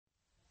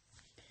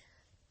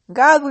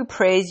God, we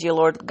praise you,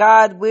 Lord.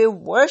 God, we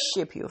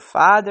worship you.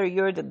 Father,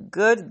 you're the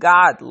good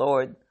God,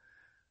 Lord.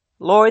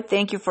 Lord,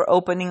 thank you for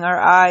opening our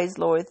eyes.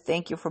 Lord,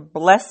 thank you for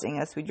blessing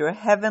us with your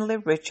heavenly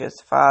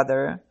riches,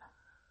 Father.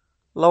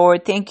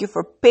 Lord, thank you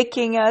for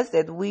picking us,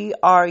 that we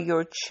are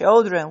your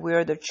children. We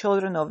are the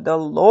children of the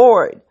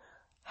Lord.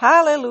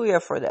 Hallelujah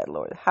for that,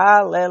 Lord.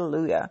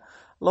 Hallelujah.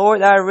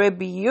 Lord, I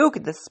rebuke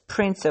this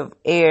prince of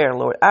air,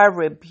 Lord. I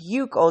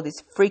rebuke all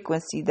these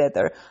frequencies that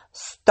are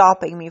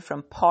stopping me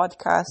from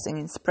podcasting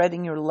and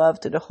spreading your love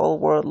to the whole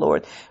world,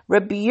 Lord.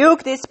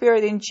 Rebuke this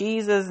spirit in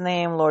Jesus'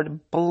 name, Lord.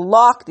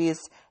 Block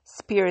these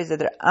spirits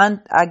that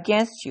are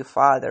against you,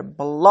 Father.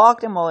 Block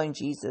them all in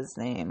Jesus'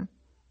 name.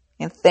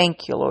 And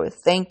thank you, Lord.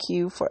 Thank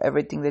you for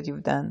everything that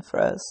you've done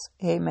for us.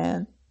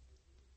 Amen.